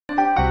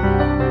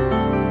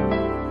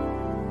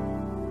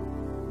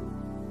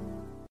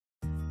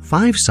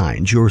5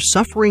 signs you're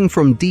suffering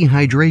from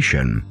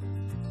dehydration.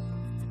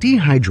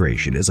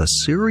 Dehydration is a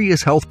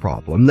serious health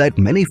problem that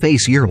many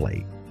face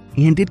yearly,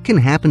 and it can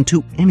happen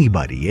to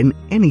anybody in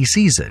any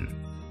season.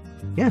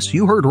 Yes,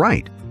 you heard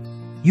right.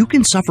 You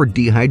can suffer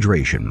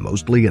dehydration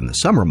mostly in the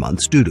summer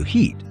months due to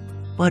heat,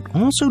 but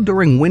also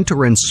during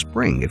winter and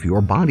spring if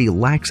your body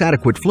lacks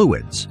adequate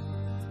fluids.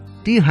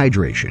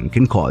 Dehydration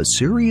can cause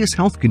serious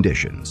health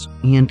conditions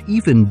and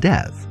even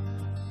death.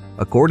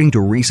 According to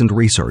recent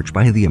research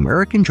by the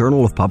American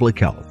Journal of Public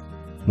Health,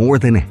 more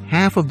than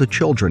half of the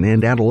children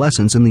and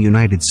adolescents in the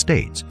United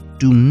States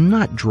do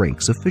not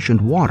drink sufficient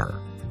water.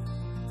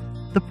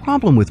 The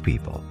problem with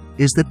people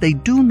is that they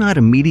do not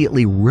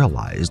immediately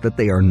realize that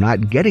they are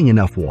not getting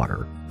enough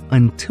water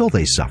until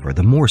they suffer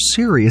the more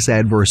serious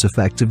adverse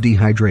effects of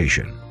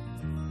dehydration.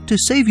 To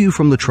save you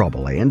from the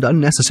trouble and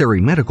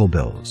unnecessary medical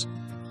bills,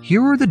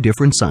 here are the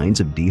different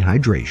signs of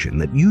dehydration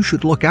that you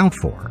should look out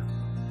for.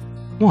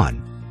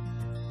 1.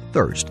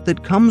 Thirst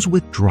that comes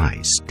with dry,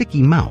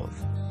 sticky mouth.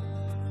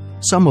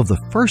 Some of the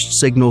first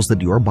signals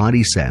that your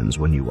body sends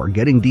when you are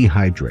getting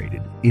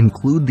dehydrated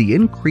include the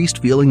increased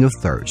feeling of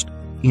thirst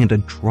and a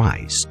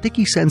dry,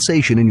 sticky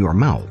sensation in your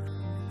mouth.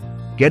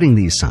 Getting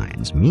these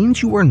signs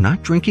means you are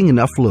not drinking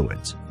enough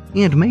fluids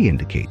and may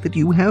indicate that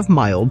you have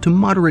mild to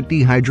moderate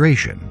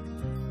dehydration.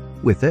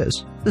 With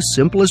this, the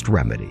simplest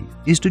remedy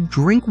is to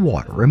drink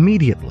water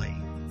immediately.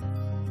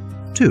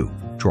 2.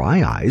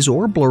 Dry eyes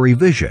or blurry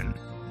vision.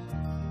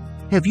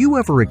 Have you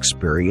ever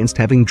experienced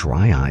having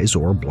dry eyes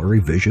or blurry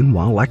vision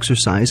while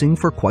exercising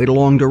for quite a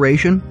long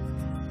duration?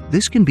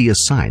 This can be a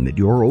sign that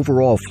your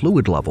overall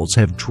fluid levels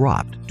have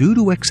dropped due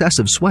to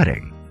excessive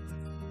sweating.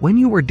 When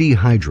you are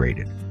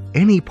dehydrated,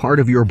 any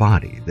part of your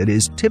body that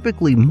is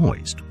typically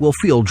moist will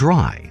feel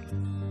dry.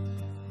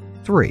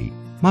 3.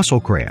 Muscle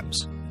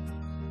cramps.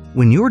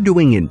 When you're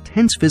doing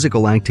intense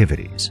physical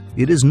activities,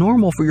 it is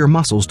normal for your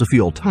muscles to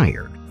feel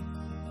tired.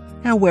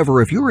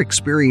 However, if you're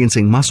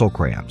experiencing muscle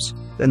cramps,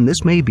 then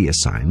this may be a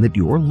sign that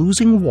you're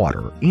losing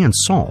water and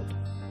salt.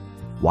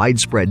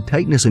 Widespread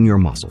tightness in your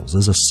muscles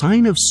is a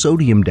sign of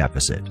sodium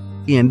deficit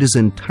and is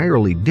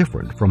entirely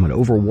different from an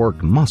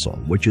overworked muscle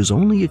which is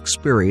only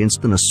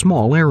experienced in a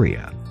small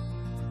area.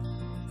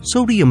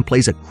 Sodium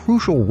plays a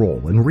crucial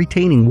role in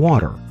retaining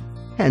water,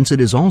 hence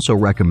it is also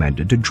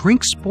recommended to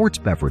drink sports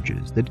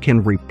beverages that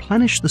can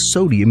replenish the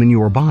sodium in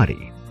your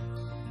body.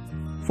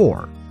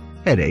 4.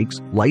 Headaches,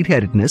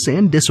 lightheadedness,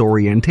 and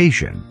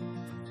disorientation.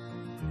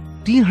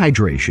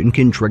 Dehydration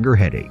can trigger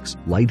headaches,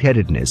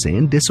 lightheadedness,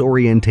 and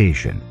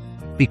disorientation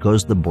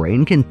because the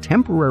brain can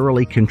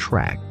temporarily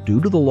contract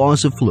due to the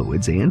loss of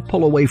fluids and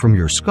pull away from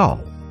your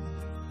skull.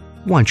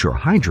 Once you're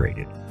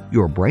hydrated,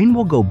 your brain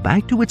will go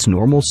back to its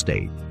normal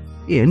state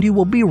and you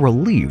will be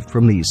relieved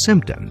from these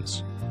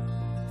symptoms.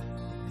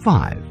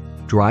 5.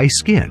 Dry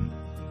skin.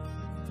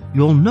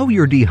 You'll know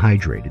you're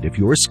dehydrated if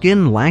your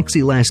skin lacks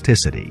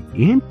elasticity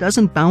and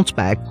doesn't bounce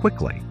back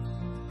quickly.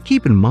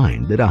 Keep in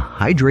mind that a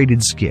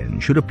hydrated skin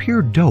should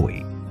appear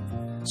doughy.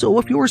 So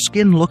if your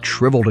skin looks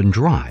shriveled and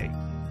dry,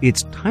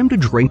 it's time to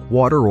drink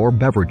water or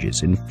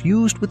beverages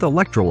infused with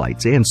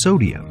electrolytes and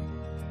sodium.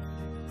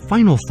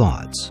 Final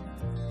thoughts.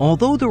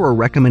 Although there are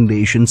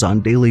recommendations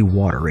on daily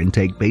water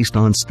intake based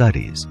on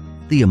studies,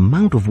 the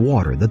amount of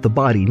water that the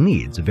body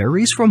needs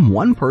varies from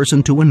one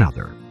person to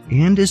another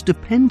and is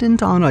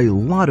dependent on a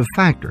lot of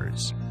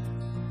factors.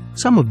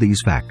 Some of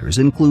these factors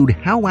include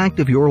how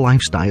active your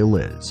lifestyle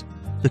is,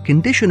 the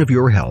condition of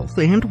your health,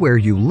 and where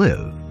you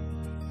live.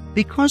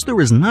 Because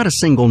there is not a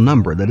single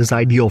number that is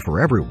ideal for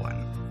everyone,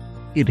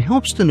 it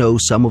helps to know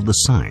some of the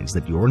signs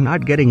that you're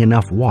not getting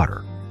enough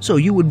water so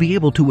you would be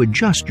able to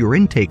adjust your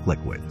intake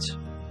liquids.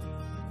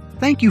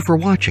 Thank you for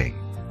watching.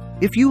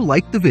 If you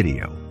liked the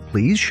video,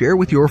 please share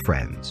with your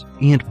friends,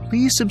 and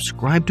please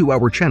subscribe to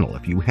our channel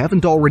if you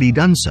haven't already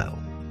done so.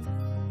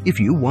 If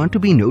you want to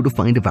be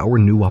notified of our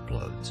new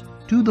uploads,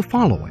 do the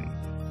following.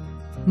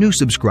 New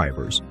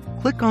subscribers,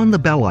 click on the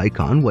bell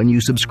icon when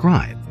you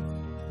subscribe.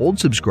 Old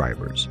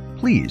subscribers,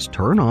 please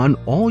turn on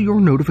all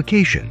your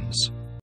notifications.